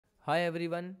Hi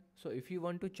everyone. So if you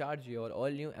want to charge your all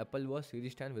new Apple Watch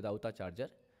Series 10 without a charger,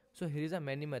 so here is a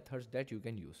many methods that you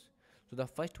can use. So the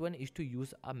first one is to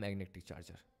use a magnetic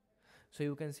charger. So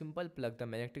you can simple plug the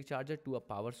magnetic charger to a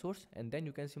power source and then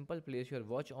you can simple place your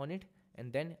watch on it,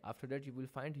 and then after that you will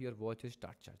find your watch is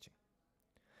start charging.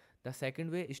 The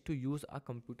second way is to use a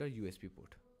computer USB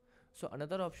port. So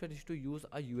another option is to use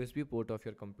a USB port of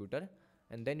your computer,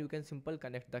 and then you can simple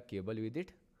connect the cable with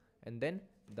it, and then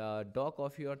the dock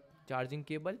of your charging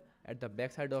cable at the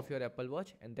back side of your Apple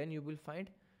Watch, and then you will find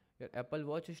your Apple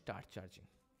Watch start charging.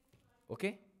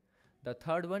 Okay. The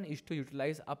third one is to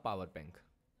utilize a power bank.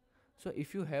 So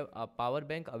if you have a power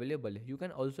bank available, you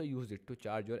can also use it to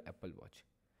charge your Apple Watch.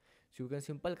 So you can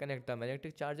simple connect the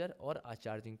magnetic charger or a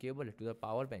charging cable to the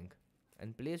power bank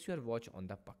and place your watch on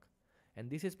the puck. And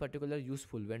this is particularly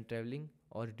useful when traveling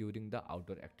or during the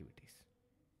outdoor activities.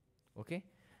 Okay.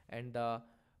 And the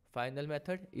final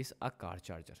method is a car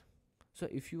charger. So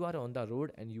if you are on the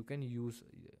road and you can use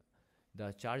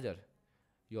the charger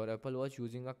your Apple Watch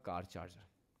using a car charger,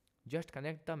 just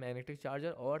connect the magnetic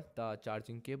charger or the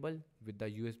charging cable with the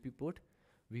USB port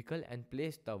vehicle and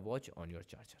place the watch on your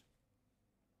charger.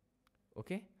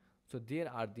 Okay. So there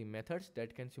are the methods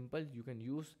that can simple you can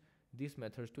use these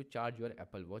methods to charge your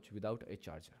Apple Watch without a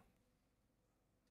charger.